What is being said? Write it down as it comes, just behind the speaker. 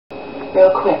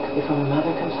real quick, before my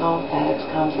mother comes home, FedEx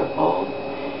comes, or both,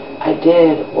 I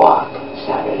did walk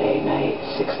Saturday night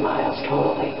 6 miles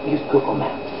totally. Used Google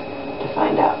Maps to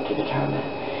find out, to determine.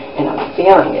 And I'm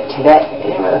feeling it today. I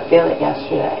didn't really feel it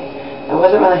yesterday. I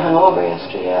wasn't really hungover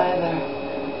yesterday either.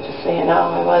 Just so you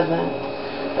know, I wasn't.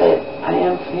 But I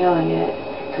am feeling it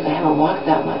because I haven't walked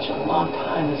that much in a long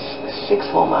time. It's 6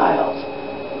 whole miles.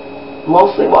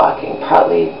 Mostly walking,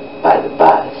 partly by the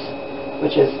bus,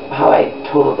 which is how I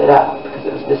totaled it up, because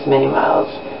it was this many miles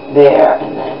there,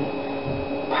 and then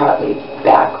partly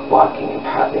back walking and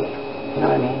partly, you know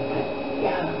what I mean? But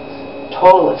yeah,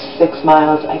 total of 6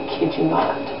 miles, I kid you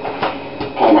not.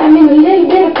 And I'm in a little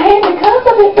bit of pain because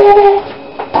of it, baby.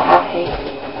 Bye.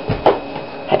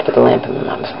 I had to put the lamp in my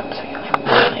mom's room.